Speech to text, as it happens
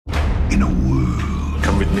in a world.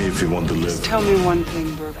 Come with me if you want to live. Just tell me one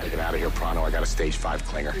thing, Burke. Gotta get out of here pronto. I got a stage 5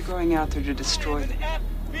 clinger. You're going out there to destroy them.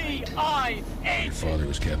 Your father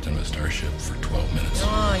was captain of a starship for 12 minutes.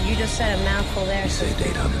 Oh, you just said a mouthful there. He saved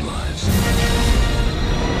 800 lives.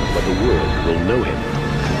 But the world will know him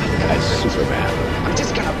as Superman. I'm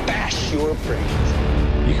just gonna bash your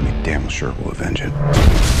brains. You can be damn sure we'll avenge it.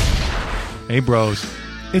 Hey, bros.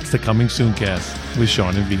 It's the Coming Soon cast with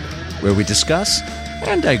Sean and Vito, where we discuss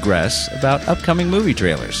and digress about upcoming movie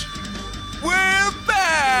trailers. We're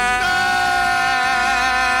back!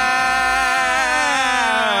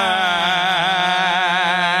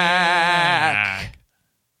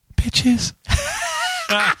 Bitches.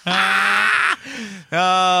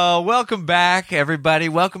 Oh, welcome back, everybody.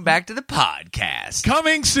 Welcome back to the podcast.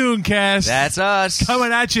 Coming Soon cast. That's us.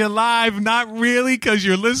 Coming at you live, not really, because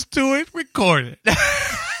you're listening to it, record it.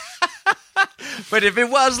 But if it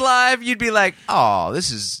was live, you'd be like, oh,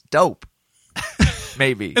 this is dope.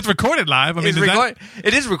 Maybe. It's recorded live. I mean,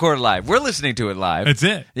 it is recorded live. We're listening to it live. That's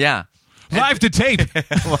it. Yeah. Live to tape.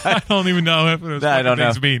 I don't even know what those I don't know.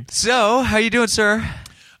 things mean. So, how you doing, sir?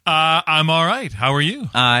 I'm all right. How are you?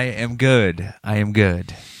 I am good.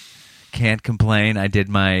 Can't complain. I did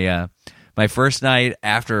my my first night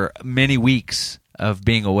after many weeks of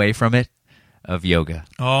being away from it of yoga.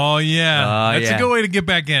 Oh, yeah. That's a good way to get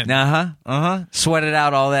back in. Sweated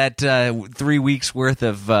out all that 3 weeks worth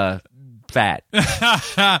of fat.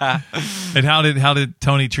 And how did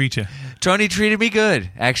Tony treat you? Tony treated me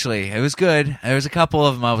good, actually. It was good. There was a couple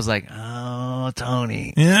of them I was like, oh,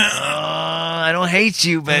 Tony. Yeah. Oh, I don't hate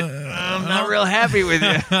you, but I'm not real happy with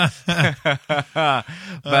you. But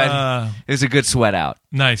it was a good sweat out.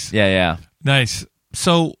 Nice. Yeah. Nice.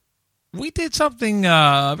 So we did something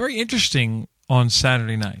very interesting on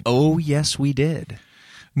Saturday night. Oh, yes, we did.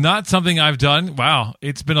 Not something I've done. Wow.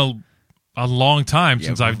 It's been a long time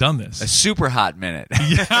since I've done this. A super hot minute.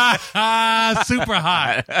 Yeah, super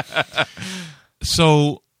hot.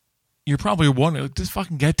 So you're probably wondering, just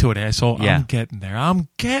fucking get to it, asshole. Yeah. I'm getting there.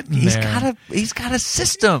 He's got a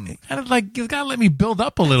system. He's gotta let me build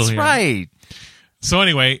up a little. That's here. right. So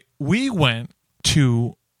anyway, we went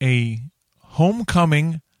to a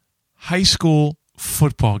homecoming high school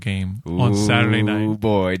football game on Saturday night. Oh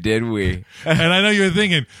boy, did we. And I know you're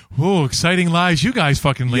thinking, whoa, exciting lives you guys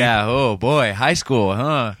fucking lead. Yeah, oh boy, high school,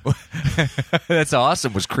 huh? That's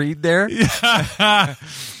awesome. Was Creed there? But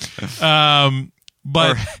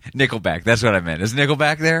or Nickelback, that's what I meant. Is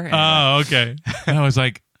Nickelback there? Oh, okay. And I was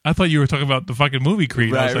like, I thought you were talking about the fucking movie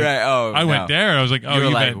Creed. I was like, Oh, I went there. I was like, oh, you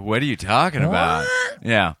were like, meant what are you talking about?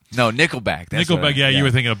 Yeah. No, Nickelback. That's Nickelback, yeah, you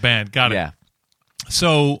were thinking of band. Got it. Yeah.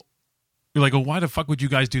 So you're like, well, why the fuck would you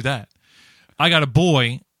guys do that? I got a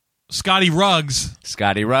boy, Scotty Ruggs.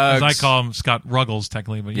 Scotty Ruggs. As I call him Scott Ruggles,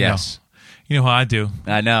 technically, but you know how I do.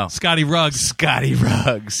 I know. Scotty Ruggs. Scotty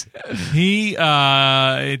Ruggs.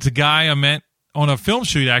 It's a guy I met on a film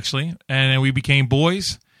shoot, actually, and then we became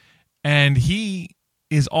boys. And he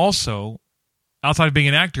is also, outside of being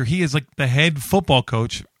an actor, he is like the head football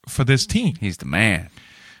coach for this team. He's the man.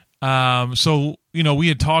 So, we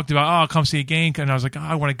had talked about, I'll come see a game, and I was like,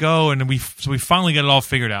 I want to go, and then we finally got it all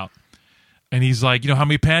figured out. And he's like, how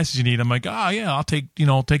many passes you need? I'm like, yeah, I'll take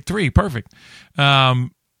 3, perfect.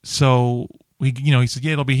 So he said,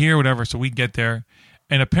 yeah, it'll be here, whatever. So we get there,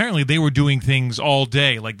 and apparently they were doing things all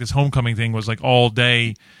day. Like this homecoming thing was like all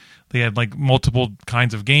day. They had like multiple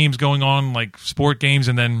kinds of games going on, like sport games,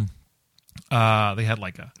 and then they had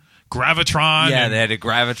like a Gravitron. Yeah, they had a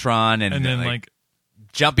Gravitron, and then like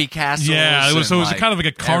jumpy castles. Yeah, it was kind of like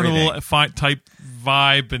a carnival type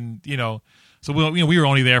vibe, and so we were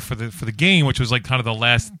only there for the game, which was like kind of the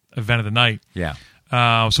last event of the night. Yeah.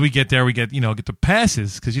 So we get there, we get the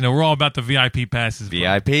passes because we're all about the VIP passes.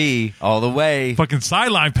 VIP all the way. Fucking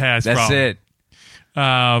sideline pass. That's it.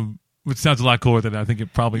 Which sounds a lot cooler than I think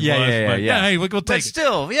it probably was. Yeah. Hey, we'll take it.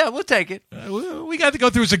 Still, yeah, we'll take it. We got to go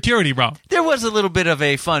through security, bro. There was a little bit of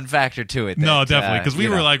a fun factor to it. No, definitely, because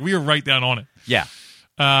we were right down on it. Yeah.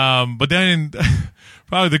 But then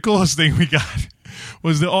probably the coolest thing we got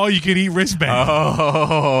was the all-you-can-eat wristband.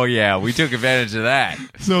 Oh, yeah. We took advantage of that.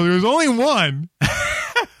 So there was only one,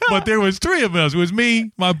 but there was 3 of us. It was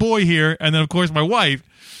me, my boy here, and then, of course, my wife.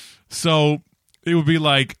 So it would be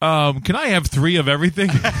like, can I have 3 of everything?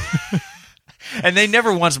 And they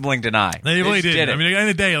never once blinked an eye. They really did. I mean, at the end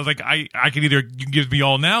of the day, I was like, I can either you can give me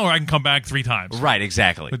all now or I can come back 3 times. Right,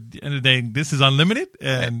 exactly. But at the end of the day, this is unlimited.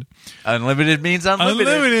 And unlimited means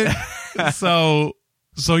unlimited.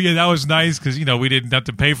 So yeah, that was nice because, we didn't have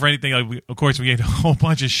to pay for anything. Like of course, we ate a whole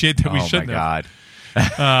bunch of shit that we shouldn't have. Oh, my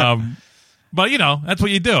God. But, that's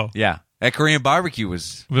what you do. Yeah. That Korean barbecue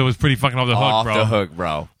was It was pretty fucking off the hook, off bro. the hook,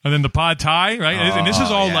 bro. And then the pad thai, right? And this is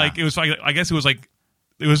all yeah. like, it was like, I guess it was like,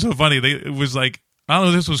 it was so funny. It was like, I don't know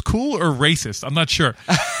if this was cool or racist. I'm not sure.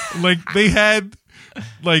 Like they had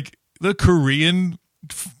like the Korean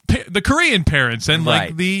parents and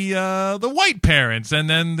like Right. the white parents and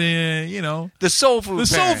then The soul food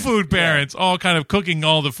parents. parents all kind of cooking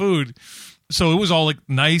all the food. So it was all like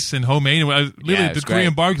nice and homemade. Literally, Yeah, the it's Korean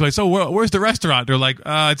great. barbecue. Like, so where's the restaurant? They're like,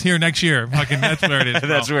 it's here next year. Fucking, that's where it is.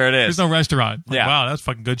 That's bro. where it is. There's no restaurant. Like, Yeah. wow, that's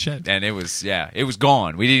fucking good shit. And it was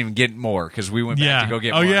gone. We didn't even get more because we went back Yeah. to go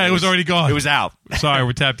get Oh, more. yeah, it was already gone. It was out. Sorry,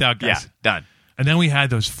 we're tapped out, Yeah, guys. done. And then we had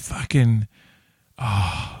those fucking,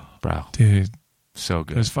 Bro, dude, so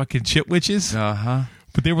good. those fucking chitwiches. Uh-huh.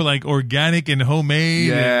 But they were like organic and homemade.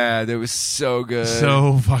 Yeah, that was so good. And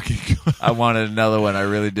so fucking good. I wanted another one. I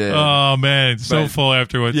really did. Oh, man. So But- full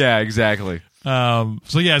afterwards. yeah, exactly. So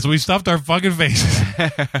we stuffed our fucking faces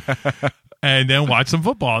and then watched some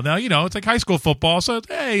football. Now, it's like high school football. So,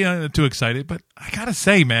 hey, not too excited. But I got to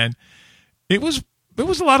say, man, it was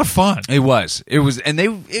a lot of fun. It was, and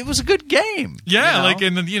it was a good game. Yeah. you know? Like,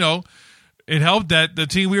 and then, it helped that the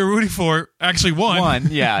team we were rooting for actually won.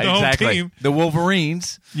 Yeah, The home exactly. team. The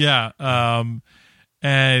Wolverines. Yeah.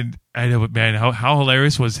 And I know, man, how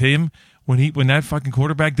hilarious was him when that fucking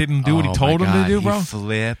quarterback didn't do what he Oh, told my him to God, do, bro? He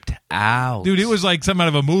flipped out. Dude, it was like something out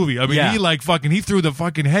of a movie. I mean, Yeah. he threw the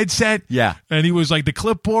fucking headset. Yeah. And he was like the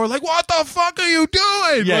clipboard, like, what the fuck are you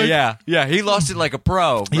doing? Like, Yeah. He lost it like a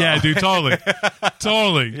pro. Bro. Yeah, dude, totally.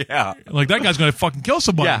 Totally. Yeah. Like, that guy's going to fucking kill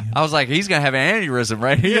somebody. Yeah. I was like, he's going to have an aneurysm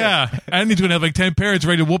right here. Yeah. And he's going to have like 10 parents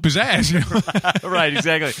ready to whoop his ass. Right,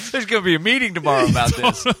 exactly. There's going to be a meeting tomorrow about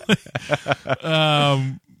this.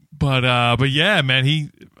 But yeah,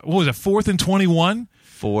 man, what was it, 4th and 21?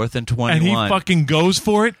 4th and 21. And he fucking goes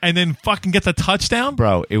for it and then fucking gets a touchdown?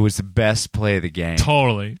 Bro, it was the best play of the game.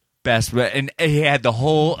 Totally. Best. And he had the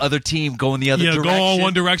whole other team going the other direction. Go all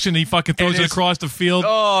one direction. And he fucking throws And it it's- across the field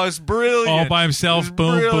Oh, it's brilliant. all by himself. It's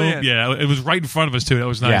Boom, brilliant. boom. Yeah, it was right in front of us, too. That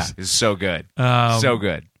was nice. Yeah, it's so good. Um, so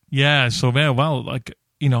good. Yeah, so, man, well, like,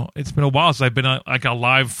 it's been a while since I've been at like a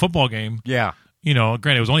live football game. Yeah.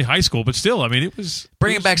 Granted, it was only high school, but still, I mean, it was...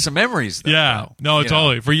 Bringing back some memories, though. Yeah. bro. No, You know?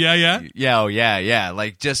 totally. For yeah. Yeah.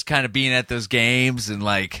 Like just kind of being at those games and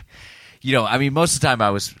like, I mean, most of the time I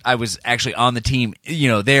was actually on the team,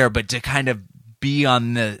 there, but to kind of be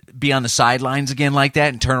on the sidelines again like that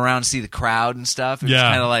and turn around and see the crowd and stuff. It was Yeah.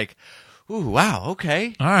 kind of like, ooh, wow,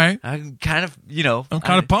 okay. All right. I'm kind of, I'm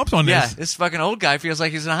kind of pumped on Yeah, this. this fucking old guy feels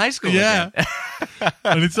like he's in high school. Yeah. again.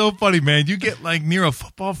 And it's so funny, man. You get like near a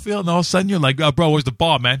football field and all of a sudden you're like, oh, bro, where's the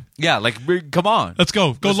ball, man? Yeah, like, come on. Let's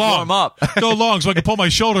go. Go Let's long. warm up. Go long so I can pull my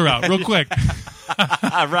shoulder out real quick.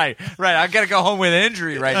 right. I got to go home with an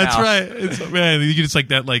injury right That's now. right. Man, you just like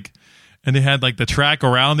that, like, and they had like the track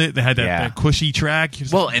around it. They had that cushy track. You're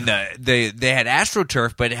just Well, like, and they had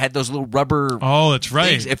AstroTurf, but it had those little rubber oh, that's right.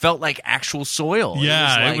 things. It felt like actual soil.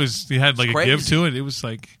 Yeah, it was. You had like a give crazy. to it. It was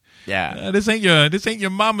like, Yeah. this ain't your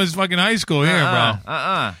mama's fucking high school here, bro.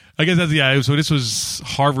 I guess that's So this was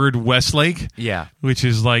Harvard Westlake, Yeah. which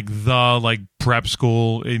is like the prep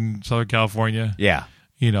school in Southern California. Yeah.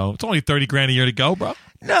 It's only $30,000 a year to go, bro.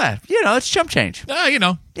 No, it's chump change.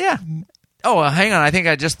 Yeah. Oh, hang on. I think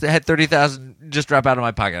I just had 30,000 just drop out of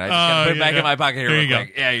my pocket. I just gotta put it yeah, back yeah. in my pocket here There real you go.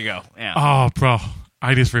 quick. Yeah, you go. Yeah. Oh, bro.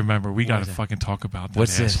 I just remember we got to is it? fucking talk about that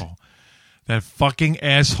What's this? asshole. That fucking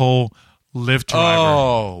asshole Lyft driver.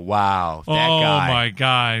 Oh, wow. That guy. My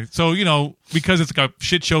God. So, because it's like a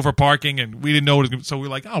shit show for parking and we didn't know what it was, so we're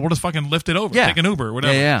like, we'll just fucking lift it over. Yeah. Take an Uber or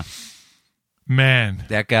whatever. Yeah. Man.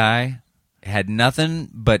 That guy had nothing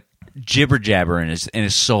but jibber jabber in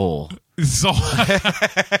his soul. So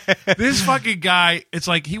this fucking guy, it's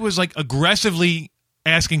like he was like aggressively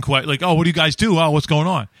asking questions, like, "Oh, what do you guys do? Oh, what's going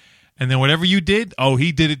on?" And then whatever you did,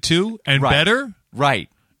 he did it too, and Right. better. Right.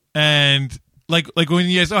 And like when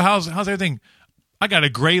you ask, "Oh, how's everything?" I got a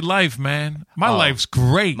great life, man. My life's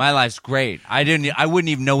great. My life's great. I wouldn't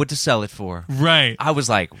even know what to sell it for. right. I was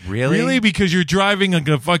like, really? Really? Because you're driving like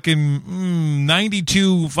a fucking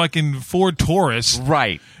 92 fucking Ford Taurus,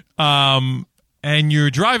 Right. and you're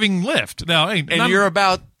driving Lyft. Now, hey, And you're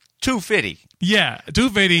about 250. yeah,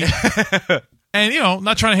 250. And,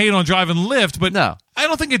 not trying to hate on driving Lyft, but No. I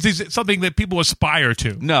don't think it's something that people aspire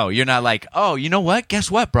to. No, you're not like, oh, you know what? Guess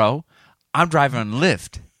what, bro? I'm driving on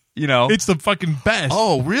Lyft. It's the fucking best.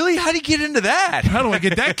 Oh, really? How do you get into that? How do I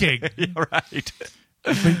get that gig? Yeah, right.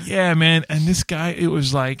 But yeah, man. And this guy, it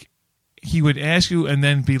was like, he would ask you and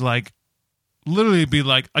then be like, literally be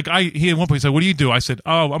like he at one point said, "What do you do?" I said,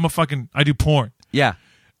 "Oh, I do porn." Yeah.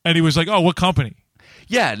 And he was like, "Oh, what company?"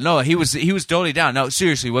 Yeah, no, he was totally down. No,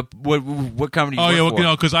 seriously, what company? Oh you yeah, work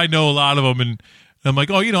for? because I know a lot of them, and I'm like,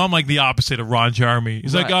 I'm like the opposite of Ron Jeremy.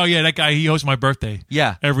 He's like, Right. oh yeah, that guy, he hosts my birthday.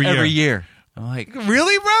 Yeah, every year. I'm like,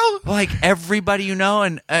 Really, bro? like everybody you know,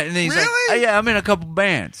 and he's like, Really? oh, yeah, I'm in a couple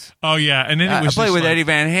bands. Oh yeah, and then it I was play just with like, Eddie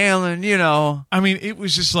Van Halen, you know. I mean, it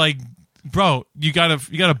was just like, bro, you got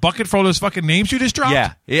a bucket for all those fucking names you just dropped?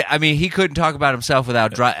 Yeah. I mean, he couldn't talk about himself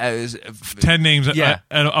without 10 names Yeah.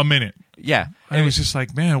 at a minute. Yeah, And it was just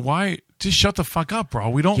like, man, why? Just shut the fuck up, bro.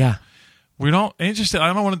 We don't interested.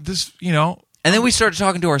 I don't want to this, And then we started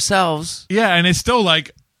talking to ourselves. Yeah, and it's still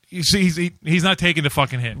like, you see, he's not taking the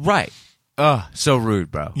fucking hit. Right. Ugh, so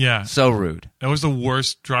rude, bro. Yeah. So rude. That was the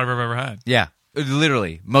worst driver I've ever had. Yeah.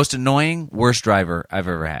 Literally. Most annoying, worst driver I've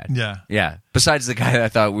ever had. Yeah. Yeah. Besides the guy that I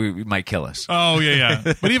thought we might kill us. Oh, yeah.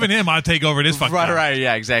 But even him, I'd take over this fucking guy. Right.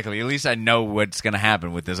 Yeah, exactly. At least I know what's going to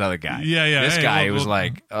happen with this other guy. Yeah. This Hey, guy look, was look.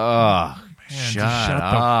 like, oh, Man, shut just shut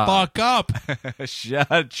up. the fuck up.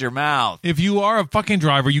 Shut your mouth. If you are a fucking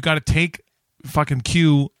driver, you got to take fucking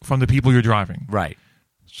cue from the people you're driving. Right.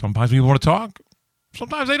 Sometimes people want to talk.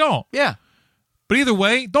 Sometimes they don't. Yeah. But either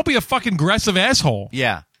way, don't be a fucking aggressive asshole.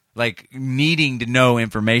 Yeah. Like needing to know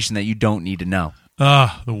information that you don't need to know.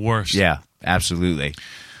 The worst. Yeah, absolutely.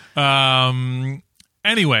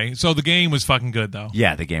 Anyway, so the game was fucking good, though.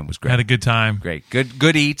 Yeah, the game was great. Had a good time. Great.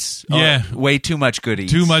 Good eats. Yeah. Oh, way too much good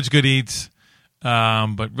eats. Too much good eats.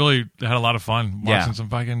 But really had a lot of fun watching Yeah. some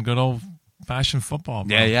fucking good old-fashioned football.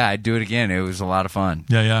 Bro. Yeah, I'd do it again. It was a lot of fun.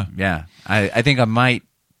 Yeah. Yeah. I think I might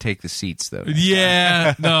take the seats, though.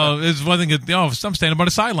 Yeah. No, it's one thing. I'm standing up on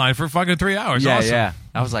the sideline for fucking 3 hours. Yeah, Awesome. yeah.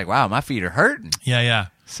 I was like, wow, my feet are hurting. Yeah.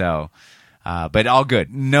 So, but all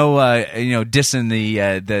good. No, dissing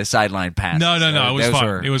the sideline pass. No. It was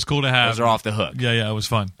fun. It was cool to have. Those are off the hook. Yeah. It was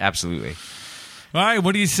fun. Absolutely. All right.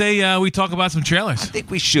 What do you say we talk about some trailers? I think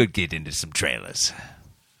we should get into some trailers.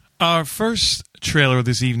 Our first trailer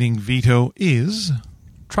this evening, Vito, is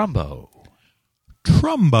Trumbo.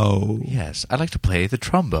 Trumbo. Yes, I like to play the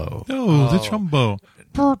trumbo. Oh, the Trumbo.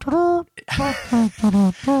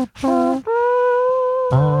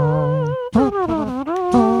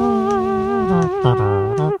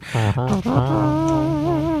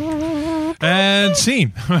 And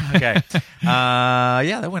scene. Okay.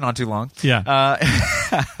 Yeah, that went on too long. Yeah.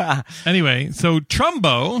 Anyway, so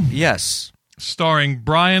Trumbo, Yes. starring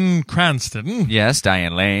Bryan Cranston Yes,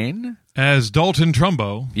 Diane Lane. as Dalton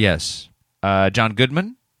Trumbo. Yes. John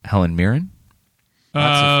Goodman. Helen Mirren.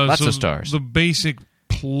 Lots of stars. The basic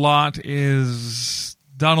plot is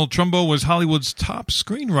Donald Trumbo was Hollywood's top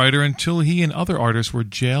screenwriter until he and other artists were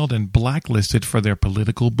jailed and blacklisted for their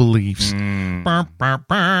political beliefs. Burr, burr,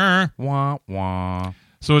 burr. Wah, wah.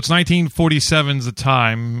 So it's 1947's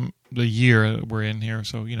the year we're in here.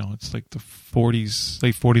 So, it's like the 40s,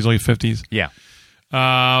 late 40s, late 50s. Yeah.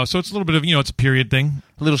 So it's a little bit of, it's a period thing.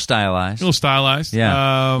 A little stylized. A little stylized.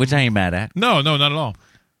 Yeah. Which I ain't mad at. No, not at all.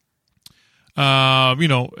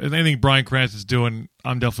 Anything Bryan Cranston's doing,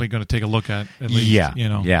 I'm definitely going to take a look at least. Yeah.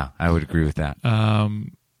 Yeah. Yeah, I would agree with that.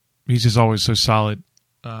 He's just always so solid.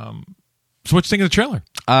 So what you think of the trailer?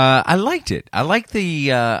 I liked it. I like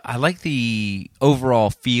the overall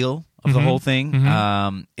feel of the whole thing.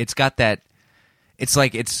 It's got that. It's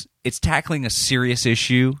like it's tackling a serious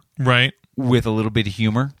issue Right. with a little bit of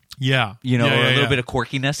humor. Yeah. A little bit of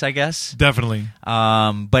quirkiness, I guess. Definitely.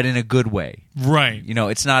 But in a good way. Right.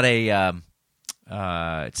 It's not a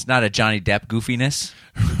Johnny Depp goofiness.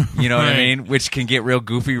 You know what I Right. mean? Which can get real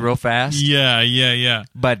goofy real fast. Yeah.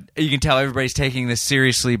 But you can tell everybody's taking this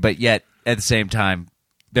seriously, but yet at the same time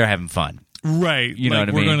they're having fun. Right. You know what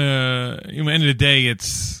I we're mean? gonna. At the end of the day,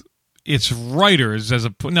 it's writers as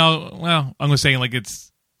a now. Well, I'm gonna say like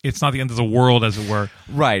it's not the end of the world, as it were.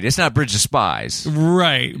 Right. It's not Bridge of Spies.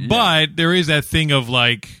 Right. But there is that thing of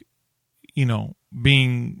like,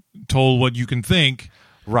 being told what you can think.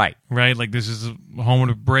 Right. Right. Like this is home of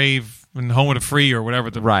the brave and home of the free, or whatever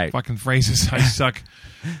the Right. fucking phrase is. I suck.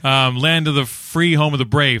 Land of the free, home of the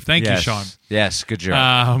brave. Thank you, Sean. Yes. Good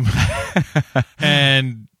job.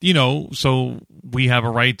 And so we have a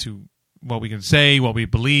right to what we can say, what we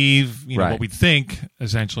believe, Right. what we think,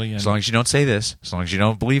 essentially. And As long as you don't say this, as long as you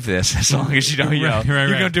don't believe this, as long as you don't, Right.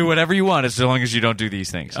 you can do whatever you want as long as you don't do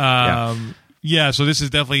these things. yeah. So this is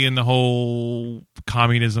definitely in the whole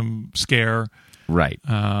communism scare. Right.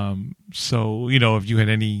 So if you had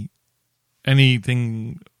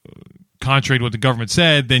anything contrary to what the government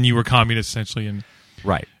said, then you were communist essentially, and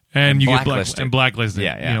Right. you get blacklisted. blacklisted.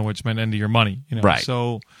 Yeah. Which meant end of your money. Right.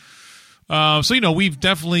 So, we've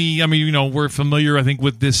definitely. I mean, we're familiar, I think,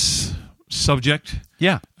 with this subject.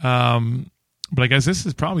 Yeah. But I guess this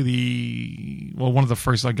is probably one of the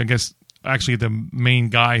first, like, I guess, actually the main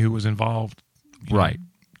guy who was involved. Right.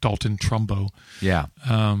 Dalton Trumbo. Yeah.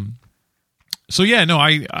 So yeah, no,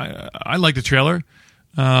 I like the trailer.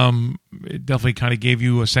 It definitely kind of gave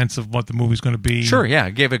you a sense of what the movie's going to be. Sure, yeah.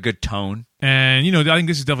 It gave a good tone. And, I think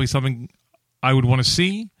this is definitely something I would want to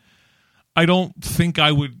see. I don't think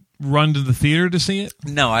I would run to the theater to see it.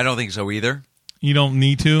 No, I don't think so either. You don't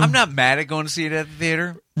need to. I'm not mad at going to see it at the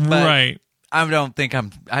theater. But right. I don't think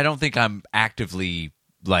I'm actively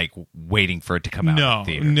like waiting for it to come out in the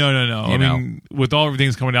theater. No. You I know? mean, with all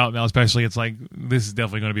everything's coming out now, especially, it's like this is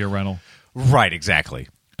definitely going to be a rental. Right, exactly.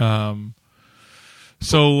 So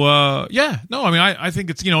yeah, no, I mean, I think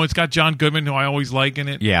it's it's got John Goodman, who I always like in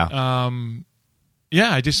it. Yeah.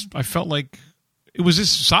 Yeah, I felt like it was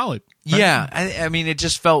just solid. Right? Yeah, I mean, it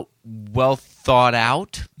just felt well thought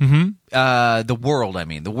out. Mm-hmm.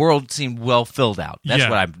 The world seemed well filled out. That's Yeah.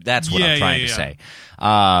 what I'm trying to say.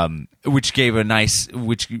 Which gave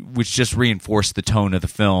which just reinforced the tone of the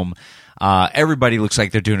film. Everybody looks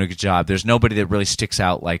like they're doing a good job. There's nobody that really sticks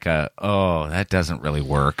out like that doesn't really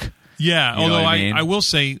work. Yeah, You know although what I mean? I will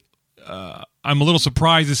say I'm a little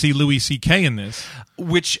surprised to see Louis C.K. in this.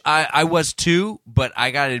 Which I was too, but I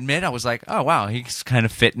got to admit, I was like, oh, wow, he's kind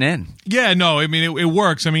of fitting in. Yeah, no, I mean, it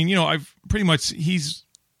works. I mean, I've pretty much, he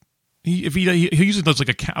usually does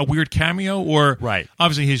like a weird cameo or Right.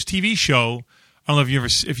 obviously his TV show. I don't know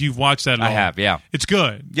if you've watched that at all. I have, yeah. It's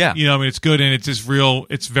good. Yeah. I mean, it's good and it's just real.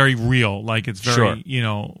 It's very real. Like, it's very,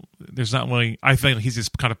 Sure. There's not really, I think he's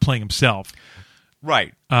just kind of playing himself.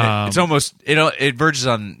 Right. It's almost, it verges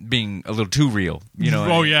on being a little too real.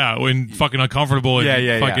 Oh, yeah. And fucking uncomfortable. And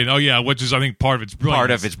Yeah. fucking, oh, yeah. Which is, I think, part of its brilliance.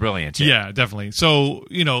 Part of its brilliance. Yeah, definitely. So,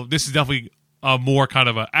 this is definitely a more kind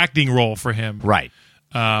of an acting role for him. Right.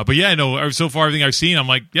 But yeah, no, so far everything I've seen, I'm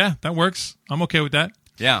like, yeah, that works. I'm okay with that.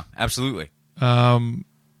 Yeah, absolutely.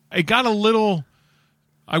 It got a little,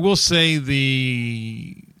 I will say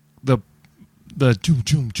the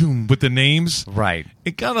zoom with the names. Right.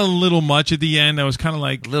 It got a little much at the end. I was kind of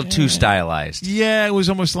like A little too stylized. Yeah, it was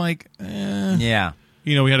almost like, Yeah.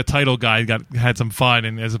 we had a title guy had some fun,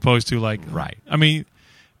 and as opposed to like, Right. I mean,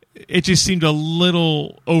 it just seemed a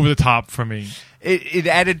little over the top for me. It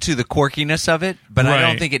added to the quirkiness of it, but I Right.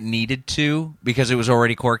 don't think it needed to because it was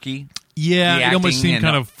already quirky. Yeah, The it almost acting seemed and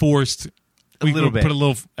kind of forced. We little could bit. put a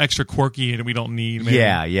little extra quirky in it we don't need. Maybe.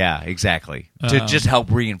 Yeah, exactly. To just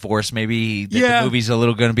help reinforce maybe that Yeah. the movie's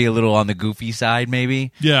going to be a little on the goofy side,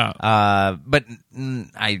 maybe. Yeah. But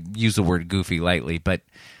I use the word goofy lightly, but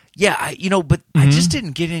yeah, I Mm-hmm. just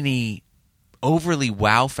didn't get any overly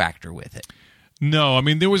wow factor with it. No, I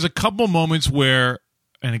mean, there was a couple moments where,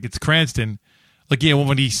 and it gets Cranston, like, yeah,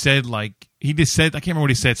 when he said, like, he just said, I can't remember what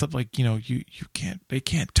he said, something like, they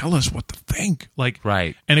can't tell us what to think. Like,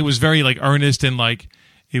 Right. And it was very, like, earnest and, like,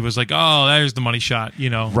 he was like, oh, there's the money shot,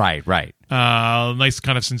 Right. Nice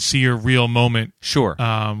kind of sincere, real moment. Sure.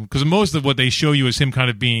 Because most of what they show you is him kind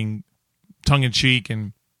of being tongue-in-cheek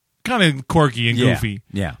and kind of quirky and goofy.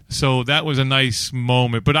 Yeah. So that was a nice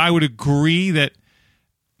moment. But I would agree that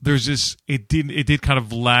there's this, it did kind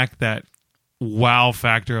of lack that wow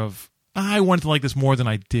factor of, I wanted to like this more than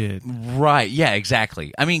I did. Right. Yeah,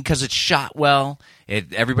 exactly. I mean, because it's shot well.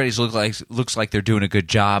 Everybody's looks like they're doing a good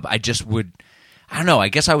job. I don't know. I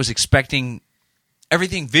guess I was expecting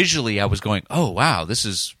everything visually. I was going, oh, wow, this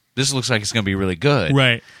looks like it's going to be really good.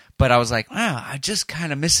 Right. But I was like, wow, I'm just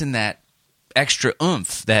kind of missing that extra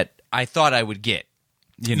oomph that I thought I would get.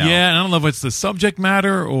 Yeah, and I don't know if it's the subject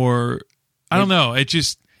matter or, I don't know. It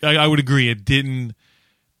just, I would agree, it didn't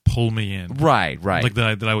pull me in. Right. Like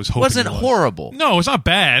that I was hoping Wasn't it was. horrible. No, it's not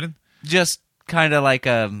bad. Just kind of like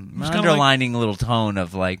a kinda underlining little tone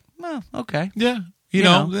of like, oh, okay. Yeah. You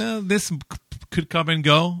know, this could come and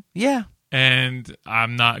go, Yeah. and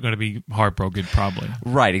I'm not going to be heartbroken, probably.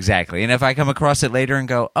 Right, exactly. And if I come across it later and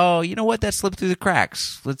go, oh, you know what, that slipped through the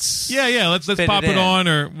cracks. Let's Let's fit pop it in. on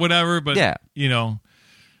or whatever. But, Yeah.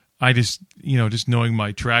 I just, just knowing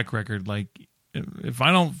my track record, like, if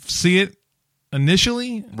I don't see it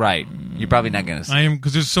initially, Right. You're probably not going to see. I am,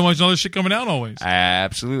 because there's so much other shit coming out always.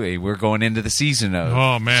 Absolutely. We're going into the season of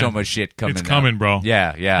Oh, man. so much shit coming It's coming, out. bro.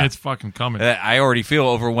 Yeah. It's fucking coming. I already feel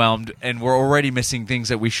overwhelmed, and we're already missing things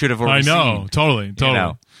that we should have I already know, seen. totally.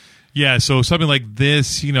 know? Yeah, so something like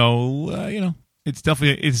this, it's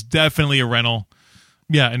definitely a rental.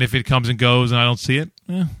 Yeah, and if it comes and goes and I don't see it,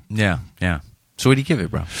 Yeah. So what do you give it,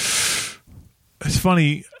 bro? it's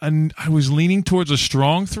funny. And I was leaning towards a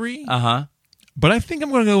strong 3, Uh-huh. but I think I'm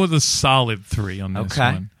going to go with a solid 3 on this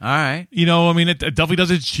Okay. one. All right. It definitely does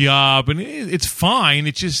its job, and it's fine.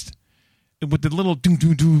 It's just with the little doom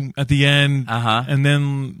doom doom at the end, and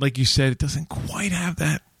then, like you said, it doesn't quite have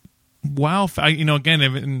that wow. Again,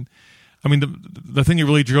 and I mean, the thing that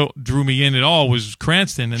really drew me in at all was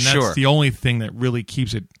Cranston, and that's Sure. the only thing that really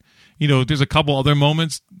keeps it. There's a couple other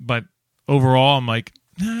moments, but overall, I'm like,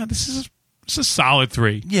 nah, this is a solid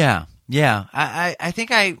 3. Yeah. I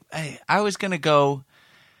think I was gonna go.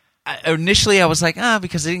 Initially, I was like,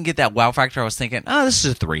 because I didn't get that wow factor. I was thinking, this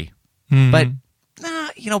is a 3. But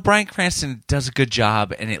Bryan Cranston does a good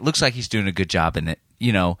job, and it looks like he's doing a good job in it.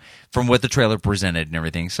 From what the trailer presented and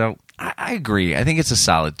everything. So I agree. I think it's a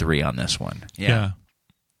solid 3 on this one. Yeah.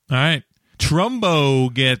 All right.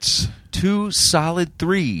 Trumbo gets 2 solid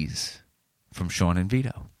 3s from Sean and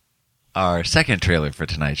Vito. Our second trailer for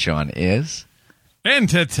tonight, Sean, is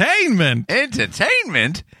entertainment.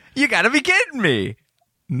 Entertainment? You gotta be kidding me.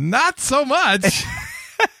 Not so much.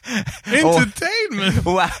 Entertainment.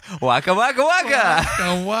 Waka waka waka.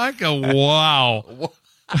 Waka waka. Wow.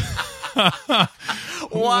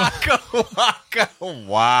 Waka waka.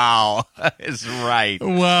 Wow. That is right.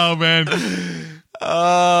 Wow, man.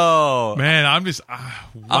 Oh man, I'm just. Wow.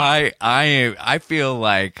 I feel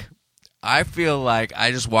like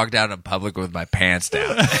I just walked out in public with my pants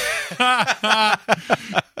down.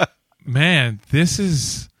 Man,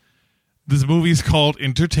 this movie's called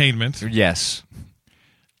Entertainment. Yes.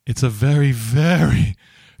 It's a very, very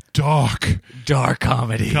dark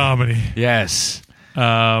comedy. Yes.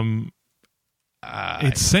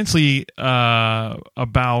 It's essentially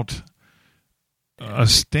about a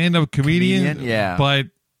stand-up comedian, yeah. but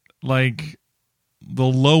like the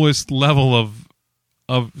lowest level of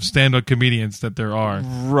stand-up comedians that there are.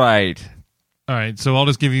 Right. All right, so I'll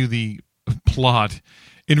just give you the plot.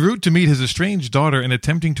 En route to meet his estranged daughter and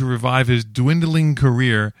attempting to revive his dwindling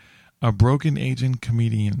career, a broken agent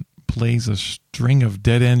comedian plays a string of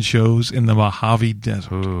dead-end shows in the Mojave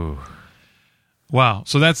Desert. Ooh. Wow.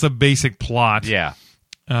 So that's the basic plot. Yeah.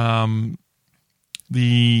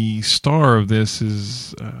 The star of this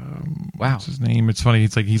is wow. What's his name? It's funny.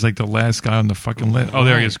 He's like the last guy on the fucking list. Oh,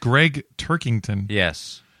 there he is. Greg Turkington.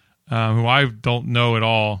 Yes. Who I don't know at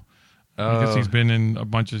all. I guess he's been in a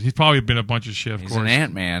bunch of. He's probably been a bunch of shit. Of he's course. an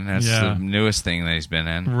Ant-Man. That's the newest thing that he's been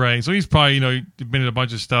in. Right. So he's probably been in a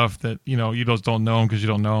bunch of stuff that you just don't know him because you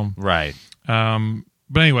don't know him. Right.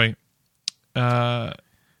 But anyway, yeah.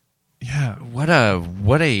 What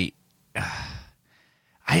a.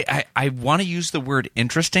 I want to use the word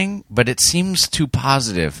interesting, but it seems too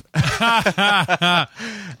positive. What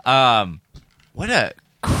a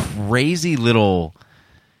crazy little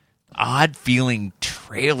odd feeling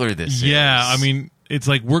trailer this is. Yeah, I mean, it's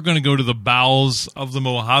like we're going to go to the bowels of the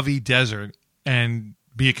Mojave Desert and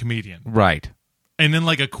be a comedian. Right. And then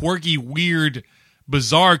like a quirky, weird,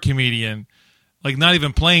 bizarre comedian, like not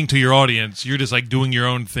even playing to your audience. You're just like doing your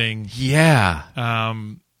own thing. Yeah.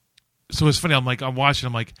 So it's funny. I'm watching.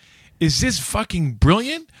 I'm like, is this fucking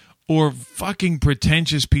brilliant or fucking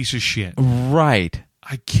pretentious piece of shit? Right.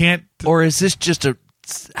 I can't. Or is this just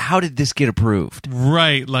how did this get approved?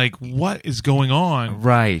 Right. Like, what is going on?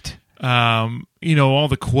 Right. All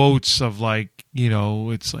the quotes of like,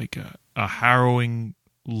 it's like a harrowing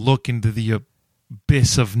look into the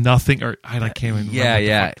abyss of nothing, or I can't even remember.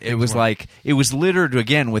 Yeah. It was like, it was littered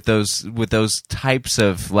again with those types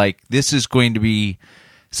of like, this is going to be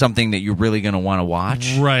something that you're really going to want to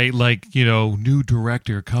watch. Right. Like, new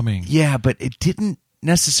director coming. Yeah, but it didn't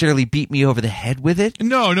necessarily beat me over the head with it.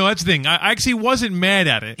 No, that's the thing. I actually wasn't mad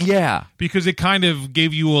at it. Yeah. Because it kind of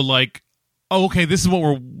gave you a like, oh, okay, this is what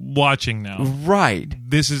we're watching now. Right.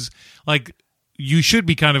 This is like, you should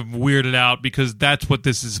be kind of weirded out because that's what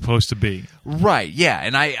this is supposed to be. Right, yeah.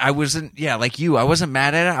 And I wasn't, like you, I wasn't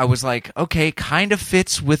mad at it. I was like, okay, kind of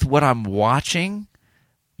fits with what I'm watching.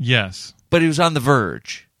 Yes. But it was on the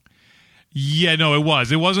verge. Yeah, no, it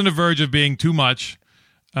was. It was on the verge of being too much.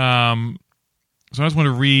 So I just want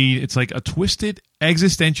to read. It's like a twisted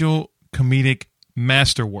existential comedic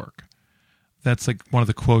masterwork. That's like one of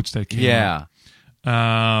the quotes that came out.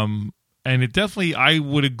 And it definitely, I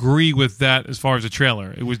would agree with that as far as the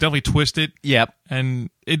trailer. It was definitely twisted. Yep. And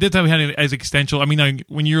it definitely had an existential. I mean,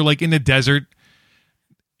 when you're like in the desert,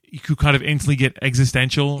 you could kind of instantly get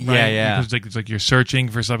existential, right? Yeah. Because it's like you're searching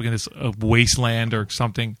for something in this wasteland or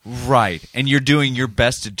something. Right. And you're doing your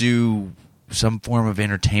best to do some form of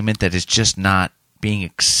entertainment that is just not being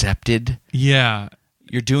accepted. Yeah.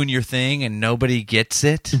 You're doing your thing and nobody gets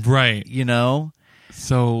it. Right.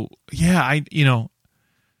 So, yeah,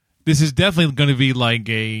 this is definitely going to be like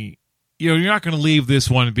a, you're not going to leave this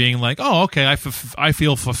one being like, oh, okay, I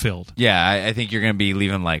feel fulfilled. Yeah, I think you're going to be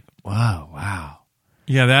leaving like, wow.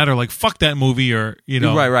 Yeah, that or like, fuck that movie or,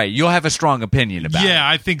 Right. You'll have a strong opinion about it. Yeah,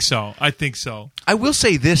 I think so. I will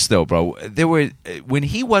say this, though, bro. When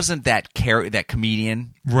he wasn't that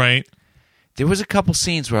comedian. Right. there was a couple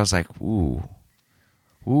scenes where I was like, ooh,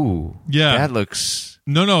 Yeah. that looks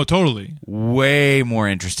No, totally. way more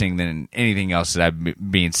interesting than anything else that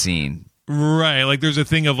I've been seeing. Right. Like there's a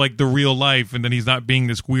thing of like the real life, and then he's not being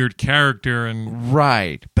this weird character, and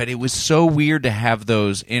Right. But it was so weird to have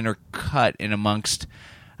those intercut in amongst.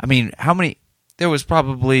 I mean, how many? There was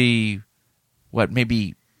probably,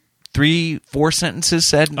 maybe 3-4 sentences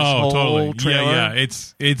said in this whole totally. trailer? Yeah.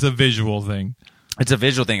 It's a visual thing. It's a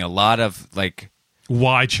visual thing. A lot of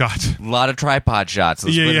Wide shot. a lot of tripod shots.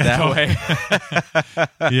 Let's put it that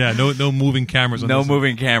way. Yeah. No moving cameras. On No this.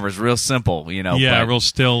 moving cameras. Real simple, Yeah. but- Real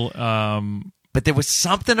still. But there was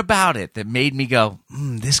something about it that made me go,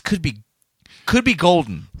 this could be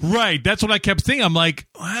golden. Right. That's what I kept thinking. I'm like,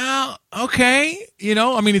 well, okay.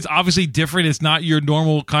 I mean, it's obviously different. It's not your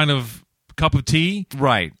normal kind of cup of tea.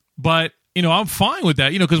 Right. But, I'm fine with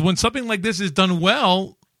that, because when something like this is done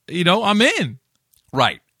well, I'm in.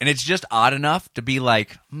 Right. And it's just odd enough to be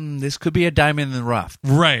like, this could be a diamond in the rough.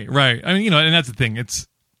 Right. I mean, and that's the thing. It's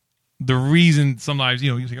the reason sometimes,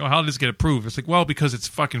 you think, how did this get approved? It's like, well, because it's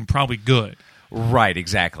fucking probably good. Right,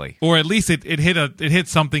 exactly. Or at least it hit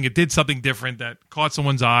something, it did something different that caught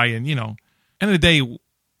someone's eye. And, end of the day,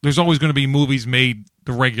 there's always going to be movies made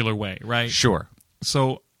the regular way, right? Sure.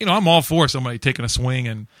 So, I'm all for somebody taking a swing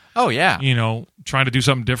and, Oh, yeah. trying to do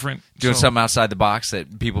something different. Doing So- something outside the box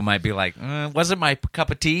that people might be like, wasn't my cup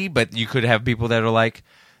of tea, but you could have people that are like,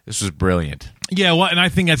 this was brilliant. Yeah, well, and I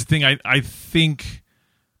think that's the thing. I think,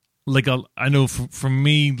 I know for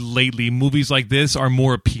me lately, movies like this are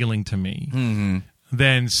more appealing to me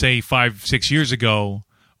than, say, 5-6 years ago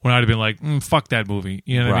when I'd have been like, fuck that movie.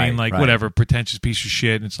 You know what I mean? Like, right. whatever, pretentious piece of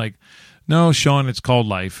shit. And it's like, no, Sean, it's called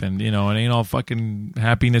life. And, it ain't all fucking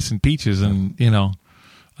happiness and peaches. And,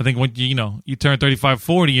 I think when, you turn 35,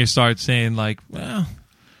 40, you start saying, like, well,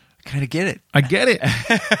 I kind of get it. I get it.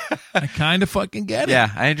 I kind of fucking get it. Yeah,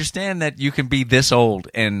 I understand that you can be this old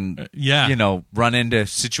and, run into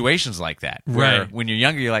situations like that. Where Right. when you're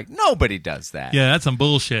younger, you're like, nobody does that. Yeah, that's some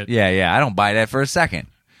bullshit. Yeah, I don't buy that for a second.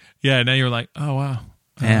 Yeah, now you're like, oh, wow.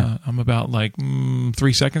 Yeah. I'm about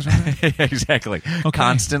 3 seconds from now. Exactly.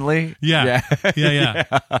 Constantly. Yeah.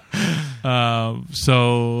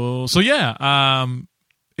 So yeah,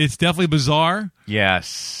 it's definitely bizarre,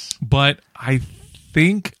 Yes. but I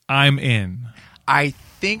think I'm in. I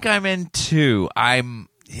think I'm in too. Again,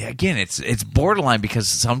 it's borderline because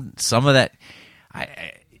some of that,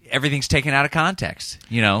 everything's taken out of context.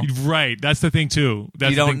 Right. That's the thing too.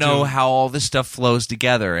 That's You don't the thing know too. how all this stuff flows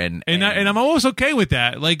together, and I'm almost okay with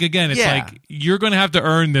that. Like again, it's Yeah. like you're going to have to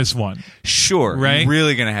earn this one. sure, Right? you're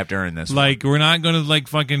really gonna have to earn this. Like we're not going to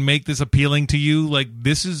fucking make this appealing to you. Like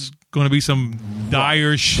this is going to be some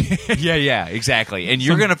dire shit. one. Yeah, exactly. And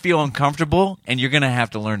you're gonna feel uncomfortable, and you're gonna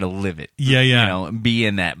have to learn to live it. Yeah. and be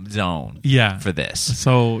in that zone. Yeah. for this.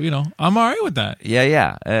 So I'm all right with that.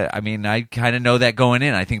 Yeah. I mean, I kind of know that going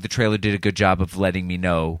in. I think the trailer did a good job of letting me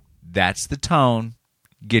know that's the tone.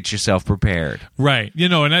 Get yourself prepared. Right.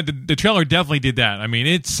 And the trailer definitely did that. I mean,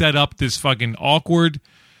 it set up this fucking awkward,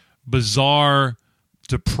 bizarre,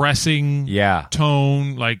 depressing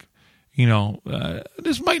tone. Like,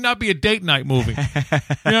 this might not be a date night movie.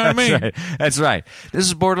 You know what I mean? That's right. This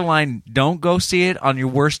is borderline. Don't go see it on your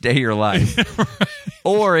worst day of your life.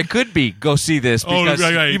 Or it could be go see this because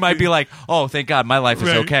right. you might be like, oh, thank God, my life is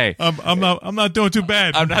Right. okay. I'm not doing too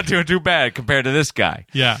bad. I'm not doing too bad compared to this guy.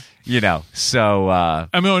 Yeah. So I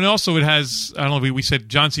mean, and also it has, I don't know, we said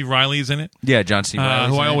John C. Reilly is in it. yeah, John C. Reilly's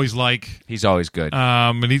who in I it. always like. He's always good.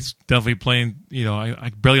 And he's definitely playing,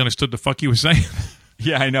 I barely understood the fuck he was saying.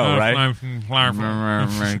 yeah, I know, right?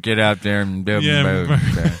 Get out there and Yeah.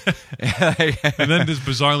 And then there's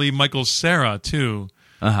bizarrely Michael Cera too.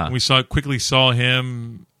 We quickly saw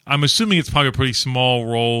him. I'm assuming it's probably a pretty small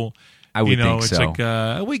role. I would think it's so.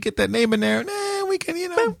 like we get that name in there. Nah, we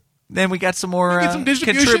can, Then we got some more get some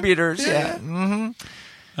distribution. contributors. Yeah.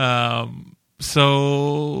 Yeah.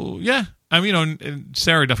 So yeah, I mean, and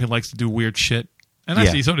Sarah definitely likes to do weird shit, and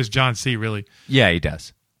actually, so does John C. Really, Yeah, he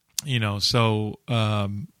does. So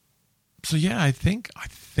yeah, I think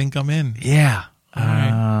I'm in. Yeah. All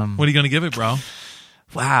right. What are you gonna give it, bro?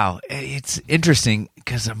 Wow, it's interesting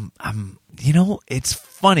because I'm it's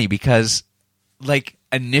funny because like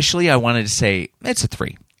initially I wanted to say it's a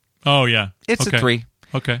 3. Oh yeah, It's okay. a 3.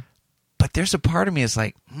 Okay. But there's a part of me that's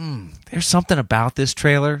like, there's something about this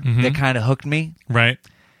trailer that kind of hooked me. Right.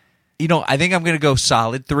 I think I'm going to go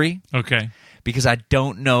solid 3 Okay. because I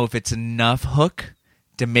don't know if it's enough hook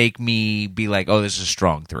to make me be like, oh, this is a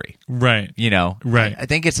strong 3. Right. Right. I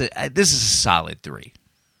think this is a solid 3.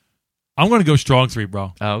 I'm gonna go strong 3,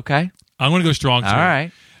 bro. Okay. I'm gonna go strong 3. All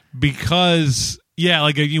right. Because Yeah,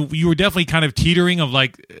 like you were definitely kind of teetering of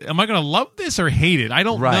like, am I going to love this or hate it? I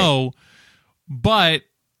don't know, but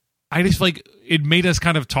I just like it made us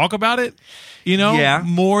kind of talk about it,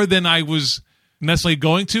 more than I was necessarily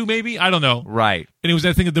going to. Maybe I don't know. Right. And it was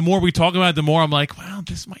that thing that the more we talk about it, the more I'm like, wow,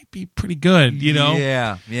 this might be pretty good.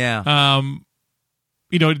 Yeah.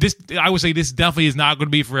 This I would say this definitely is not going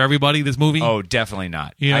to be for everybody. This movie. Oh, definitely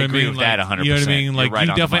not. You know I what agree mean? with Like, that 100%. You know what I mean? Like You're right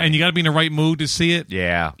you on the definitely, money. and you got to be in the right mood to see it.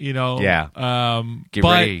 Yeah. Yeah. Get but,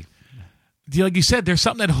 ready. like you said, there's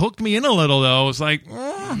something that hooked me in a little though. It's like,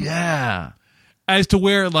 Yeah. as to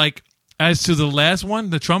where like as to the last one,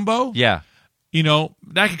 the Trumbo. Yeah.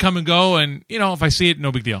 That could come and go, and if I see it,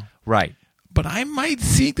 no big deal. Right. But I might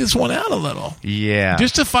seek this one out a little. Yeah.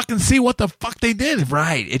 Just to fucking see what the fuck they did.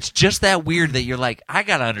 Right. It's just that weird that you're like, I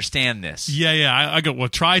gotta understand this. Yeah. I go. Well,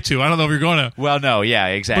 try to. I don't know if you're going to. Well, no. Yeah.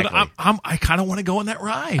 Exactly. But I kind of want to go on that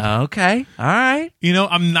ride. Okay. All right.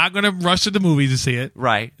 I'm not going to rush to the movies to see it.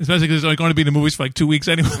 Right. Especially because it's only going to be in the movies for like 2 weeks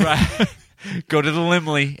anyway. Right. Go to the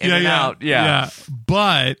Limley in and out. Yeah.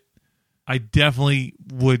 But I definitely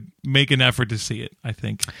would make an effort to see it, I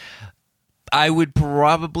think. I would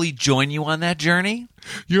probably join you on that journey.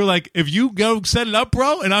 You're like, if you go set it up,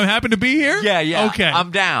 bro, and I happen to be here? Yeah. Okay.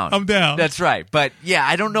 I'm down. That's right. But yeah,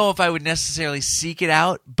 I don't know if I would necessarily seek it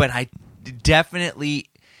out, but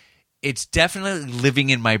it's definitely living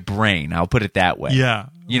in my brain. I'll put it that way. Yeah.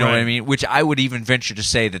 You know what I mean? Which I would even venture to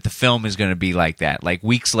say that the film is going to be like that. Like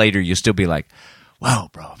weeks later, you'll still be like, wow,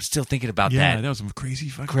 bro, I'm still thinking about that. Yeah, that was some crazy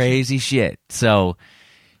shit. So,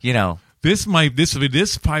 This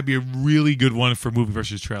probably be a really good one for movie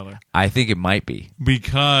versus trailer. I think it might be.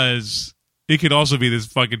 Because it could also be this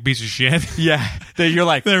fucking piece of shit. Yeah. You're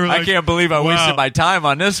like, I can't believe I wasted my time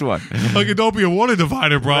on this one. Like, it don't be a water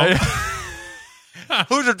divider, bro.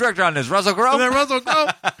 Who's the director on this? Russell Crowe? And then Russell Crowe?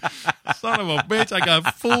 Son of a bitch, I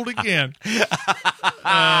got fooled again.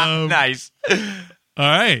 Nice. All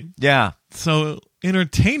right. Yeah. So,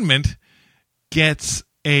 entertainment gets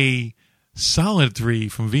a solid 3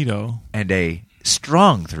 from Vito. And a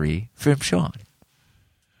strong 3 from Sean.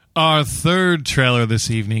 Our third trailer this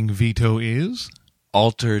evening, Vito, is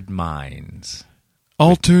Altered Minds.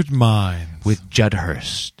 Altered Minds. With Judd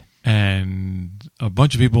Hirst. And a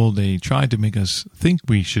bunch of people, they tried to make us think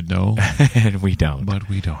we should know. And we don't. But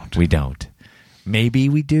we don't. We don't. Maybe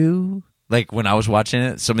we do. Like, when I was watching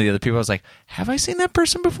it, some of the other people, I was like, have I seen that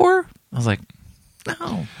person before? I was like,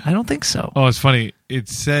 no, I don't think so. Oh, it's funny. It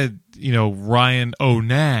said, Ryan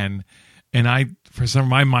O'Nan, and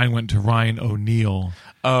my mind went to Ryan O'Neal.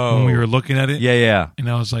 Oh. When we were looking at it. Yeah. And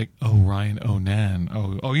I was like, oh, Ryan O'Nan.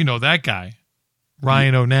 Oh, that guy.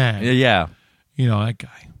 Ryan O'Nan. Yeah. That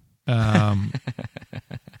guy.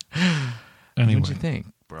 Anyway. What'd you think,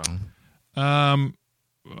 bro? I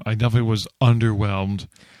definitely was underwhelmed.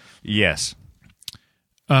 Yes.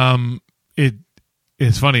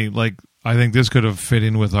 It's funny, like, I think this could have fit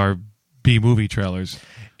in with our B movie trailers.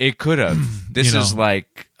 It could have. This is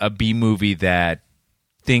like a B movie that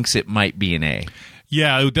thinks it might be an A.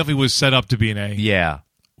 Yeah, it definitely was set up to be an A. Yeah.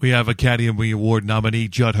 We have Academy Award nominee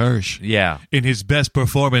Judd Hirsch. Yeah. In his best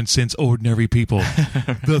performance since Ordinary People.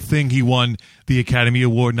 The thing he won the Academy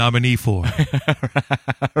Award nominee for.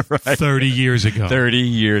 Right. 30 years ago. 30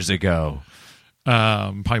 years ago.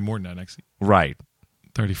 Probably more than that, actually. Right.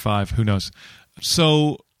 35. Who knows?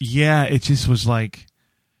 So, yeah, it just was like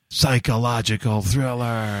psychological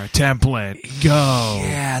thriller template. Go.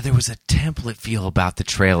 Yeah, there was a template feel about the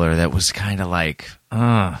trailer that was kind of like,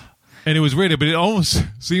 And it was weird, but it almost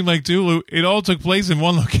seemed like, too, it all took place in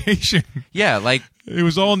one location. Yeah, like... It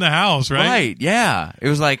was all in the house, right? Right, yeah. It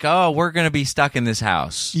was like, oh, we're going to be stuck in this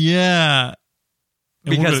house. Yeah.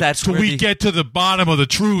 Because that's where we get to the bottom of the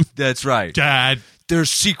truth. That's right. Dad.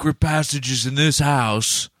 There's secret passages in this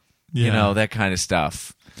house. Yeah. That kind of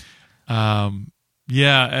stuff.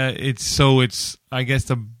 It's I guess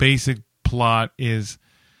the basic plot is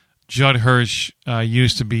Judd Hirsch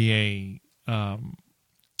used to be a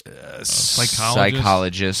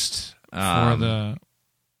psychologist. All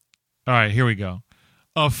right, here we go.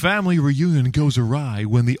 A family reunion goes awry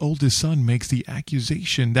when the oldest son makes the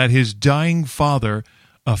accusation that his dying father,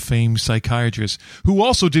 a famed psychiatrist who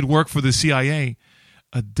also did work for the CIA,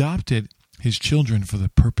 adopted his children for the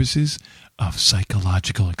purposes of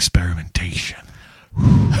psychological experimentation.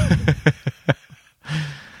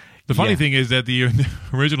 The funny thing is that the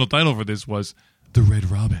original title for this was The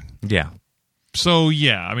Red Robin. Yeah. So,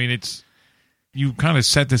 yeah, I mean, you kind of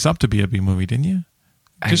set this up to be a B movie, didn't you?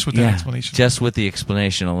 Just with that explanation. Just with the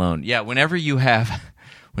explanation alone. Yeah, whenever you have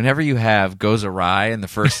goes awry in the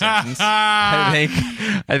first sentence, I think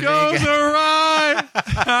goes awry.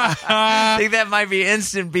 I think that might be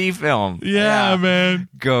Instant B film. Yeah, man.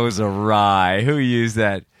 Goes awry. Who used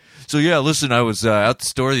that? So, yeah, listen, I was at the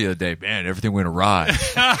store the other day. Man, everything went awry.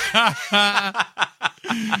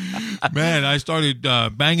 Man, I started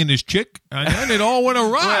banging this chick, and then it all went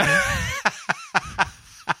awry.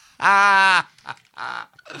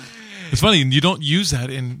 It's funny, you don't use that,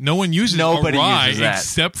 and no one uses Nobody awry uses that.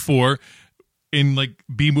 except for in, like,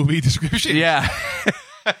 B-movie description. Yeah.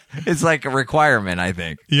 It's like a requirement, I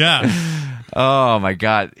think. Yeah. Oh, my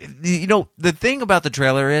God. You know, the thing about the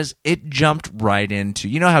trailer is it jumped right into...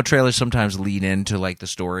 You know how trailers sometimes lead into, like, the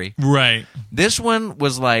story? Right. This one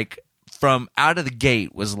was, like, from out of the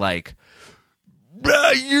gate was like...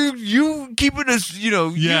 You keeping us, you know...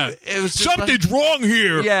 Yeah. It was just something's wrong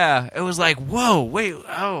here. Yeah. It was like, whoa, wait,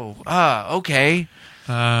 okay.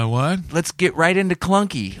 What? Let's get right into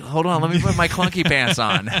clunky. Hold on, let me put my clunky pants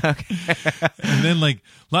on. And then, like,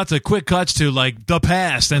 lots of quick cuts to, like, the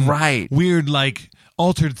past and weird, like,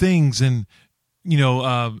 altered things and, you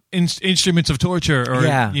know, instruments of torture or,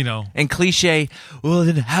 you know. And cliche, well,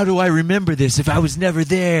 then how do I remember this if I was never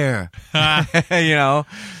there? You know?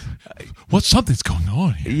 Something's going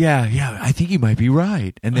on here. Yeah, I think you might be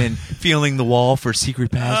right. And then feeling the wall for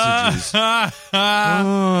secret passages.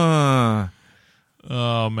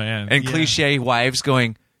 Oh, man. And cliche wives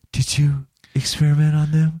going, did you experiment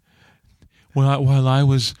on them? While I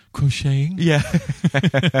was crocheting? Yeah.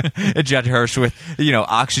 And Judd Hirsch with, you know,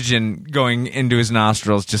 oxygen going into his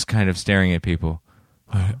nostrils, just kind of staring at people.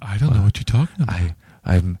 I don't know what you're talking about.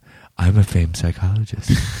 I'm a famed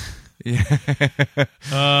psychologist. Yeah.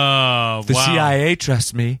 Oh, the CIA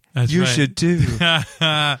trusts me. That's you right. should too.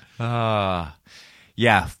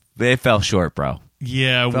 Yeah, they fell short, bro.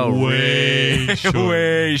 Yeah, way short.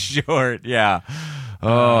 Way short, yeah.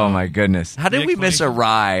 Oh, my goodness. How did we miss a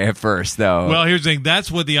rye at first, though? Well, here's the thing. That's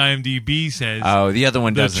what the IMDb says. Oh, the other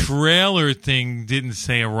one doesn't. The trailer thing didn't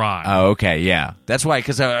say a rye. Oh, okay, yeah. That's why,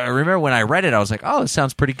 because I remember when I read it, I was like, oh, it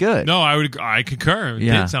sounds pretty good. No, I concur. It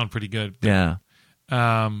did sound pretty good. Yeah.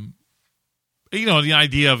 You know, the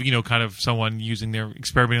idea of, you know, kind of someone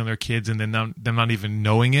experimenting on their kids and then them not even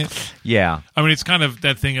knowing it. Yeah. I mean, it's kind of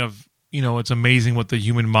that thing of, you know, it's amazing what the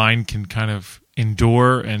human mind can kind of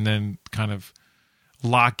endure and then kind of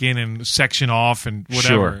lock in and section off and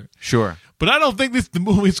whatever. Sure. But I don't think the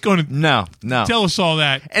movie's going to no tell us all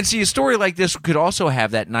that. And see, a story like this could also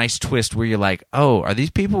have that nice twist where you're like, oh, are these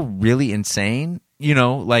people really insane? You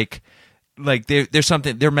know, like there's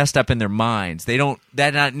something, they're messed up in their minds.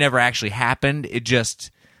 Never actually happened. It just,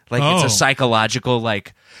 like, it's a psychological,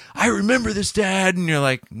 like, I remember this, Dad. And you're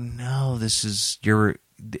like, no, this is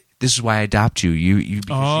why I adopt you.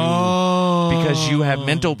 Because you have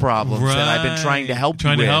mental problems that I've been trying to help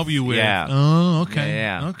you with. Yeah. Oh, okay.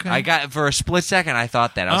 Yeah. Okay. I got, for a split second, I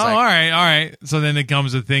thought that. I was like, all right. So then it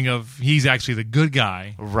comes the thing of he's actually the good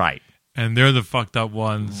guy. Right. And they're the fucked up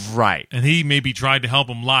ones. Right. And he maybe tried to help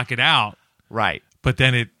him lock it out. Right. But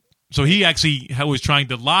then so he actually was trying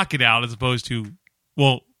to lock it out as opposed to,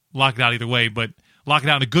 well, lock it out either way, but lock it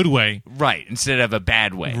out in a good way. Right, instead of a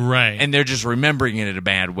bad way. Right. And they're just remembering it in a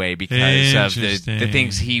bad way because of the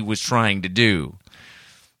things he was trying to do.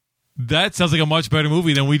 That sounds like a much better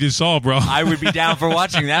movie than we just saw, bro. I would be down for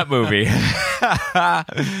watching that movie.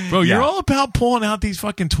 Bro, you're all about pulling out these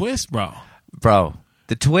fucking twists, bro. Bro,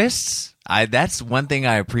 the twists, that's one thing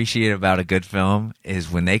I appreciate about a good film is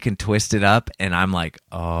when they can twist it up and I'm like,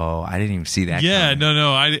 oh, I didn't even see that coming.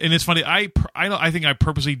 No. And it's funny. I think I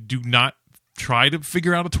purposely do not try to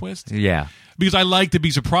figure out a twist. Yeah. Because I like to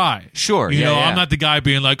be surprised. Sure. You know, I'm not the guy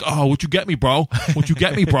being like, oh, what you get me, bro? What you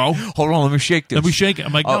get me, bro? Hold on, let me shake this. Let me shake it.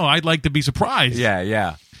 I'm like, no, I'd like to be surprised.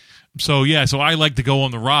 Yeah. So I like to go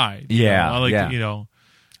on the ride. Yeah. I like, you know.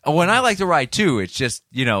 When I like the ride too, it's just,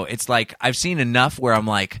 you know, it's like I've seen enough where I'm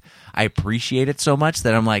like, I appreciate it so much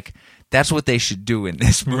that I'm like, that's what they should do in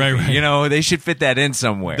this movie. Right. You know, they should fit that in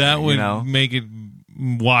somewhere. That would make it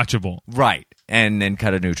watchable. Right. And then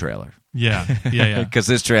cut a new trailer. Yeah. Because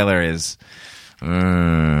this trailer is...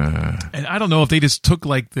 And I don't know if they just took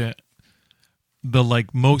like the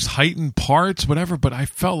like most heightened parts, whatever, but I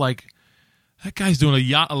felt like that guy's doing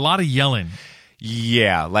a lot of yelling.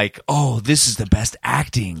 Yeah, like, oh, this is the best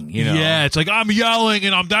acting, you know? Yeah, it's like, I'm yelling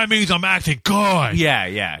and that means I'm acting good. Yeah,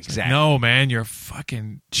 exactly. No, man, you're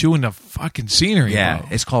fucking chewing the fucking scenery, Yeah, bro.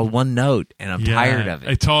 it's called one note, and I'm tired of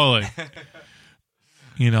it. Totally.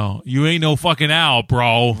 You know, you ain't no fucking Al,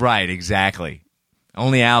 bro. Right, exactly.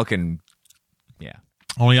 Only Al can... Yeah.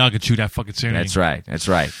 Only Al can chew that fucking scenery. That's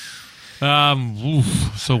right.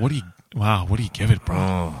 So what do you give it,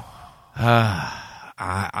 bro?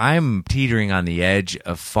 I'm teetering on the edge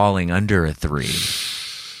of falling under a 3.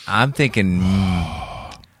 I'm thinking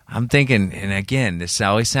I'm thinking, and again, this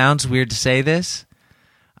always sounds weird to say this.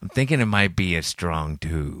 I'm thinking it might be a strong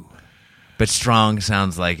 2. But strong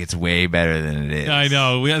sounds like it's way better than it is. I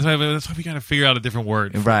know. That's why we got to figure out a different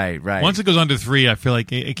word. Right. Once it goes under 3, I feel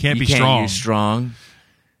like it can't be you can't strong. Use strong.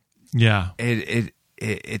 Yeah.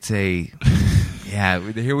 It's a yeah.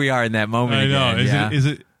 Here we are in that moment. I know. Again, Is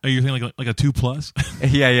it? Are you thinking like a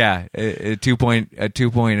 2+? Yeah. A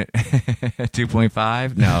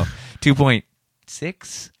 2.5? No,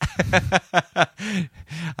 2.6.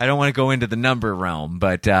 I don't want to go into the number realm,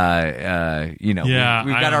 but we've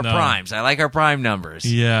got our primes. I like our prime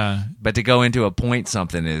numbers. Yeah. But to go into a point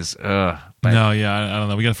something is no. Yeah. I don't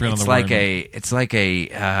know. We got to figure out the word. It's like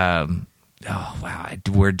a. Oh wow! A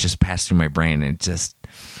word just passed through my brain, and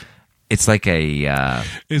it's like a.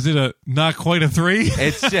 Is it a not quite a 3?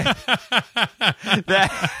 It's just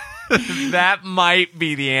that might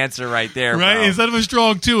be the answer right there, right? bro. Instead of a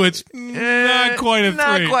strong 2, it's not quite a 3.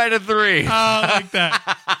 Not quite a 3. I like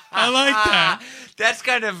that. I like that.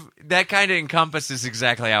 That kind of encompasses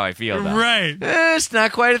exactly how I feel, though. Right. It's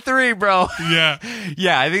not quite a 3, bro. Yeah.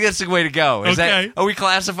 Yeah, I think that's the way to go. Okay. Are we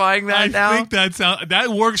classifying that now? I think that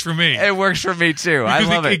works for me. It works for me too. Because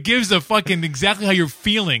I love it. It gives a fucking exactly how you're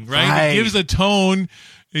feeling, right? It gives a tone.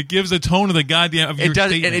 It gives a tone of the goddamn of your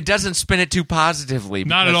statement. And it doesn't spin it too positively.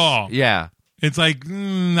 Not at all. Yeah. It's like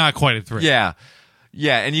not quite a 3. Yeah.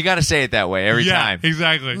 Yeah, and you got to say it that way every time.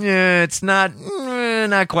 Exactly. Yeah, it's not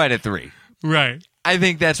quite a 3. Right. I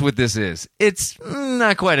think that's what this is. It's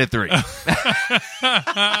not quite a 3. Okay.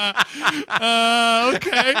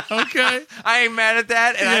 I ain't mad at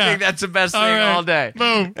that, and I think that's the best thing all day.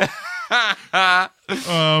 Boom.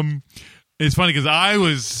 It's funny because I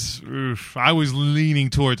was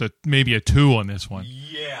leaning towards maybe a 2 on this one.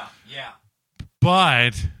 Yeah.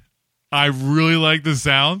 But I really like the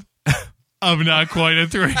sound of not quite a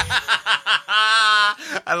 3.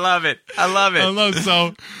 I love it.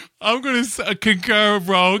 So I'm going to concur,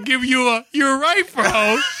 bro. Give you you're right,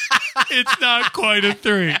 bro. It's not quite a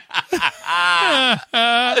 3.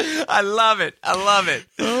 I love it.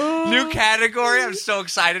 New category. I'm so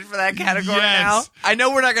excited for that category now. I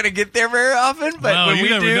know we're not going to get there very often, but when you we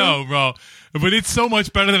never do, know, bro. But it's so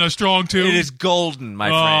much better than a strong 2. it is golden, my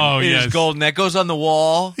friend. It is golden. That goes on the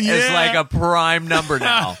wall. Yeah. It's like a prime number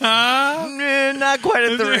now. Not quite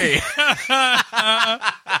a 3.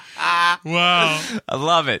 Wow. I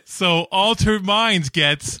love it. So Altered Minds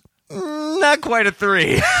gets Not quite a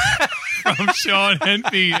 3. from Sean and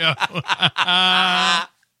Theo.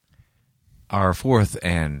 Our fourth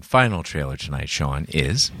and final trailer tonight, Sean,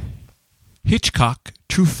 is Hitchcock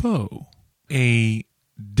Truffaut, a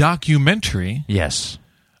documentary yes,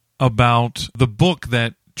 about the book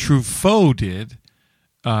that Truffaut did,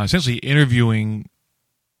 essentially interviewing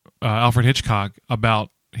Alfred Hitchcock about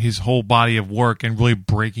his whole body of work and really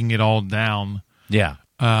breaking it all down. Yeah.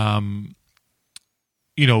 From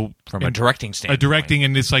a directing standpoint. A directing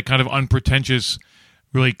in this like kind of unpretentious,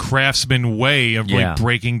 really craftsman way of really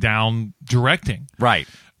breaking down directing. Right.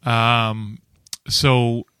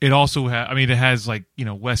 So it also it has like,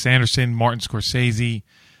 Wes Anderson, Martin Scorsese,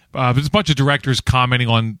 there's a bunch of directors commenting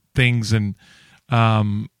on things, and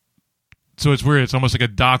so it's weird. It's almost like a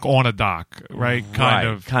doc on a doc, right?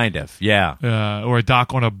 Kind of, yeah. Or a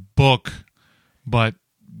doc on a book, but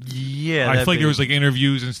yeah, I feel like there was like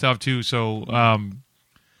interviews and stuff too. So,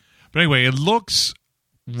 but anyway, it looks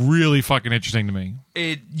really fucking interesting to me.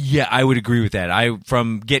 I would agree with that.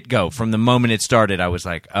 From get-go, from the moment it started, I was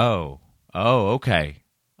like, oh, okay,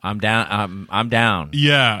 I'm down. I'm down.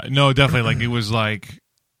 Yeah, no, definitely. Like it was like,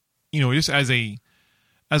 just as an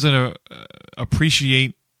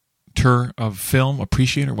appreciator of film,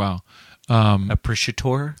 appreciator of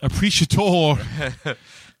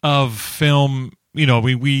film.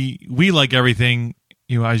 We like everything.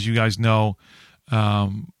 As you guys know,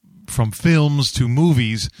 from films to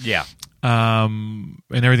movies. Yeah. And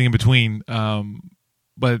everything in between.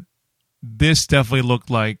 But this definitely looked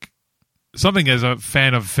like something as a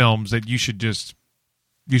fan of films that you should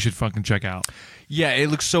fucking check out. Yeah, it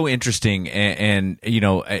looks so interesting, and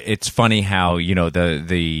it's funny how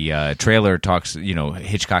the trailer talks.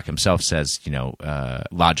 Hitchcock himself says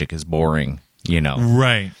logic is boring.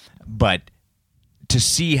 Right, but to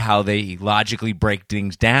see how they logically break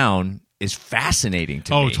things down is fascinating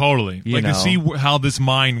to me. Oh, totally. To see how this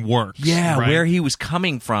mind works. Yeah, right? where he was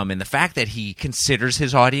coming from, and the fact that he considers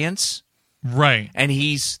his audience. Right. And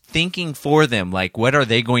he's thinking for them, like, what are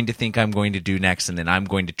they going to think I'm going to do next? And then I'm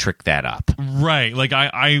going to trick that up. Right. Like,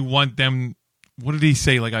 I want them, what did he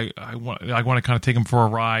say? Like, I want to kind of take them for a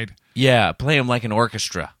ride. Yeah, play them like an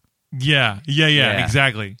orchestra. Yeah,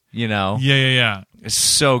 exactly. Yeah. It's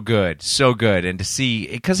so good, and to see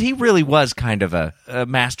because he really was kind of a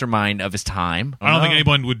mastermind of his time. I don't think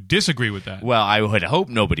anyone would disagree with that. Well, I would hope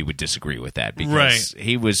nobody would disagree with that because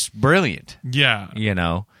he was brilliant. Yeah,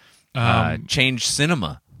 Changed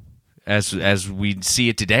cinema as we see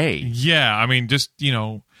it today. Yeah, I mean, just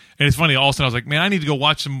and it's funny. All of a sudden, I was like, man, I need to go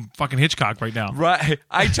watch some fucking Hitchcock right now. Right,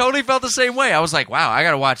 I totally felt the same way. I was like, wow, I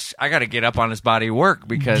got to get up on his body of work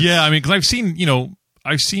because I mean, because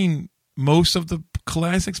I've seen most of the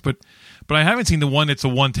classics, but I haven't seen the one that's a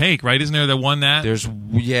one take, right? Isn't there the one that there's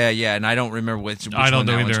and I don't remember which I don't one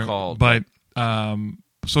know that either. one's called. But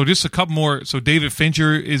so just a couple more. So David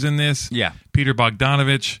Fincher is in this. Yeah, Peter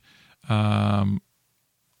Bogdanovich,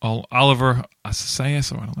 Oliver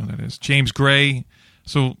Assayas, I don't know who that is. James Gray.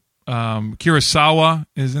 So Kurosawa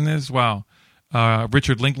is in this. Wow,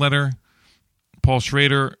 Richard Linklater, Paul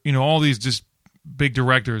Schrader. All these just big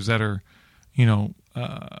directors that are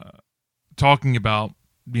talking about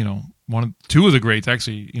two of the greats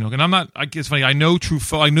actually, and I'm not. It's funny. I know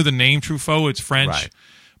Truffaut. I knew the name Truffaut. It's French, right.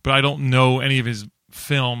 But I don't know any of his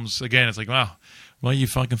films. Again, it's like, wow, well, you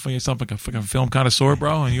fucking feel yourself like a fucking film connoisseur,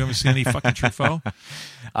 bro, and you haven't seen any fucking Truffaut.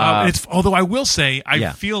 Although I will say,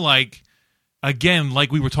 I feel like, again,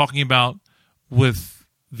 like we were talking about with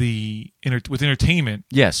with entertainment.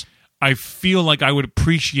 Yes, I feel like I would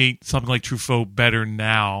appreciate something like Truffaut better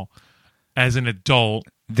now as an adult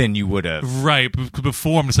than you would have. Right.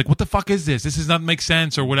 Before, I'm just like, what the fuck is this? This does not make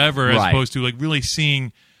sense or whatever, as opposed to like really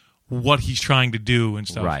seeing what he's trying to do and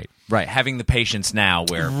stuff. Right. Having the patience now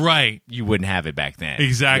where you wouldn't have it back then.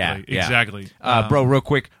 Exactly. Bro, real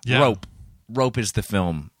quick, yeah. Rope is the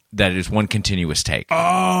film that is one continuous take.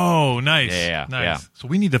 Oh, nice. Yeah. Nice. Yeah. So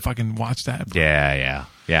we need to fucking watch that. Bro.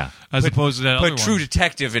 Yeah. As opposed to that other one. Put True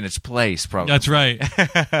Detective in its place, probably. That's right.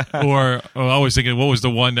 or I was thinking, what was the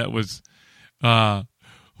one that was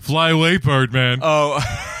Fly Away, Birdman? Oh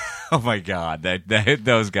my God, that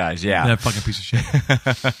those guys, yeah, that fucking piece of shit.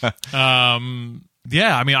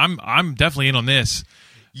 Yeah, I mean, I'm definitely in on this.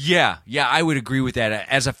 Yeah, I would agree with that.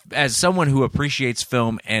 As someone who appreciates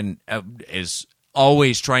film and is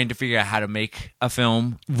always trying to figure out how to make a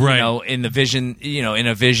film, right? In a vision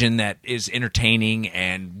that is entertaining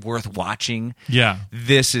and worth watching. Yeah,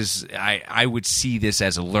 this is. I would see this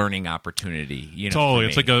as a learning opportunity. Totally,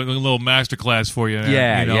 it's like a little masterclass for you.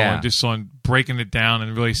 Yeah. Just on breaking it down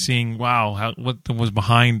and really seeing, wow, what was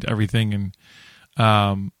behind everything. And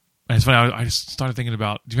it's funny. I just started thinking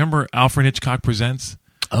about. Do you remember Alfred Hitchcock Presents?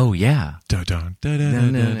 Oh yeah, he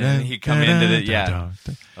come into the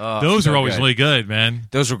those are always really good, man.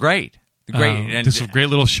 Those were great, and just some great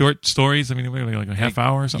little short stories. I mean, like a half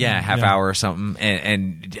hour or something. Yeah, half hour or something,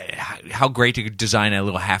 and how great to design a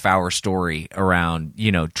little half hour story around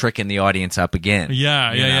tricking the audience up again.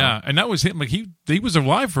 Yeah, and that was him. Like he was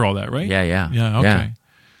alive for all that, right? Yeah.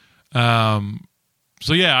 Okay.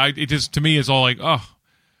 So yeah, it just to me it's all like, oh,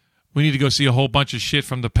 we need to go see a whole bunch of shit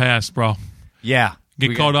from the past, bro. Yeah.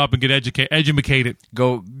 Get caught up and get educated.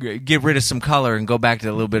 Go get rid of some color and go back to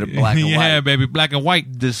a little bit of black and white. Yeah, baby, black and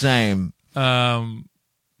white. The same.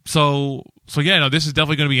 So yeah, no, this is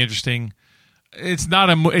definitely going to be interesting. It's not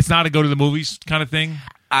a go to the movies kind of thing.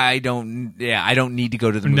 I don't need to go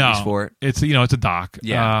to the movies for it. It's it's a doc.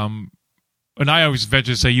 Yeah. And I always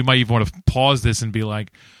venture to say you might even want to pause this and be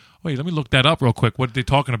like, wait, let me look that up real quick. What are they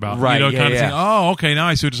talking about? Right, kind of thing. Oh, okay, now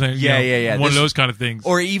I see what you're saying. Yeah. One of those kind of things.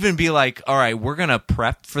 Or even be like, all right, we're going to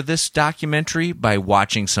prep for this documentary by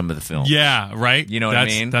watching some of the films. Yeah, right? You know what I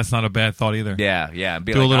mean? That's not a bad thought either. Yeah.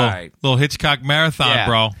 Be Do like, a little, all right. little Hitchcock marathon,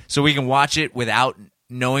 bro. So we can watch it without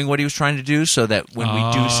knowing what he was trying to do so that when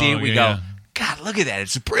we do see it, we go, God, look at that.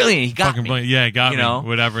 It's brilliant. He got fucking me. Brilliant. Yeah, he got me.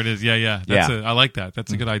 Whatever it is. Yeah. I like that.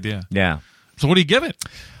 That's a good idea. Yeah. So what do you give it?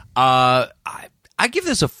 I give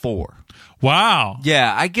this a 4. Wow.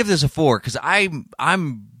 Yeah, I give this a 4 because I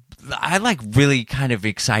like really kind of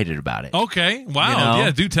excited about it. Okay. Wow.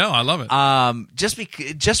 Yeah, do tell. I love it.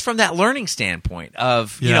 Just from that learning standpoint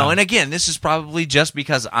of and again, this is probably just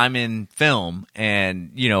because I'm in film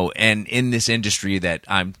and and in this industry that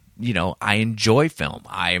I'm I enjoy film.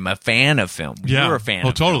 I am a fan of film. Yeah. You're a fan.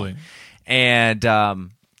 of totally. Film. And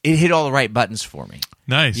it hit all the right buttons for me.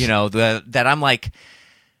 Nice. That I'm like,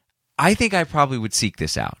 I think I probably would seek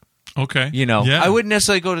this out. Okay. I wouldn't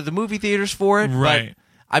necessarily go to the movie theaters for it. Right.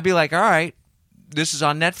 But I'd be like, all right, this is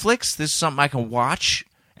on Netflix. This is something I can watch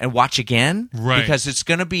and watch again. Right. Because it's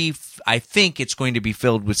going to be, I think it's going to be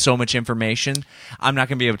filled with so much information. I'm not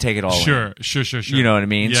going to be able to take it all in. Sure. You know what I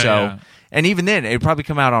mean? Yeah, and even then, it'd probably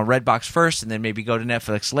come out on Redbox first and then maybe go to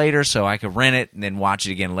Netflix later so I could rent it and then watch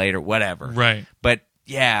it again later, whatever. Right. But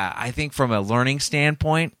yeah, I think from a learning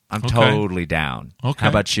standpoint, I'm totally down. Okay. How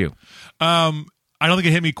about you? I don't think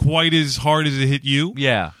it hit me quite as hard as it hit you.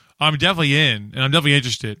 Yeah. I'm definitely in, and I'm definitely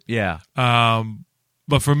interested. Yeah.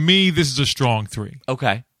 But for me, this is a strong 3.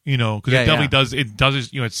 Okay. You know, because it definitely does. It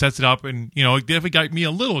does. You know, it sets it up, and you know, it definitely got me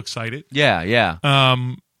a little excited. Yeah. Yeah.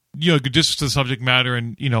 You know, just the subject matter,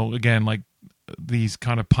 and you know, again, like these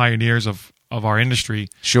kind of pioneers of our industry.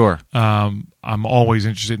 Sure. I'm always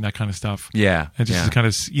interested in that kind of stuff. Yeah. And just to kind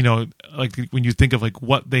of, you know, like when you think of like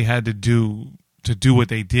what they had to do what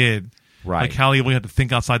they did, right? Like how they had to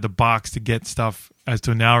think outside the box to get stuff. As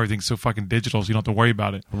to now, everything's so fucking digital, so you don't have to worry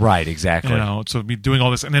about it. Right, exactly. You know, so be doing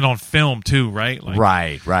all this, and then on film too, right? Like,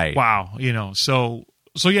 right. Wow, you know, so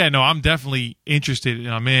yeah, no, I'm definitely interested, and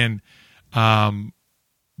I'm in,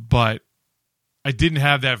 but I didn't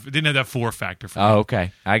have that 4 factor for me. Oh,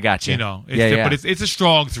 okay, I got you. You know, but it's a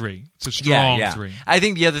strong 3. It's a strong 3. I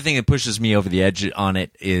think the other thing that pushes me over the edge on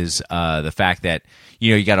it is the fact that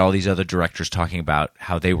you know you got all these other directors talking about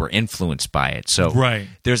how they were influenced by it. So right.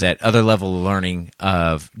 There's that other level of learning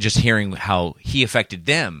of just hearing how he affected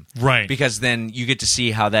them. Right. Because then you get to see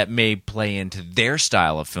how that may play into their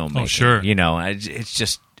style of filmmaking. Oh, sure. You know, it's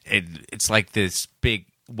just it's like this big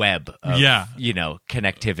web of, you know,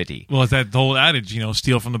 connectivity. Well, it's that whole adage, you know,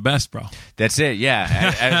 steal from the best, bro. That's it,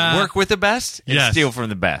 yeah. And work with the best and yes. steal from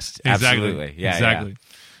the best. Exactly. Absolutely. Yeah, exactly.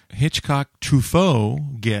 Yeah. Hitchcock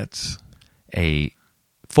Truffaut gets a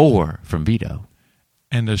 4 from Vito.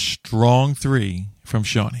 And a strong 3 from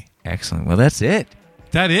Shawnee. Excellent. Well, that's it.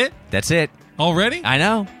 That it? That's it. Already? I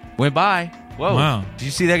know. Went by. Whoa. Wow. Did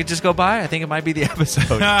you see that just go by? I think it might be the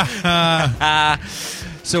episode.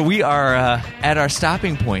 So we are at our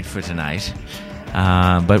stopping point for tonight.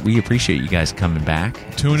 But we appreciate you guys coming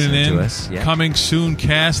back. Tuning in. To us. Yeah. Coming soon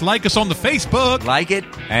cast. Like us on the Facebook. Like it.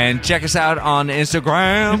 And check us out on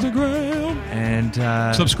Instagram.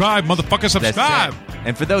 And subscribe, motherfucker. Subscribe.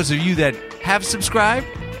 And for those of you that have subscribed,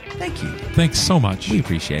 thank you. Thanks so much. We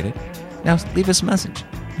appreciate it. Now leave us a message.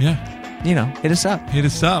 Yeah. You know, hit us up. Hit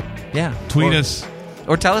us up. Yeah. Tweet us.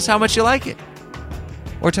 Or tell us how much you like it.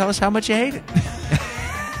 Or tell us how much you hate it.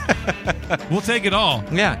 We'll take it all.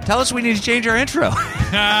 Yeah. Tell us we need to change our intro. We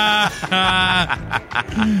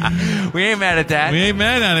ain't mad at that. We ain't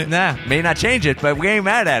mad at it. Nah. May not change it, but we ain't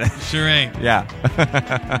mad at it. Sure ain't. Yeah.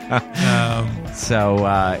 So,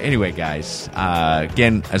 anyway, guys,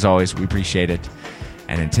 again, as always, we appreciate it.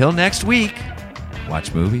 And until next week,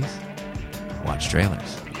 watch movies, watch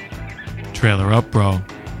trailers. Trailer up, bro.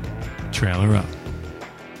 Trailer up.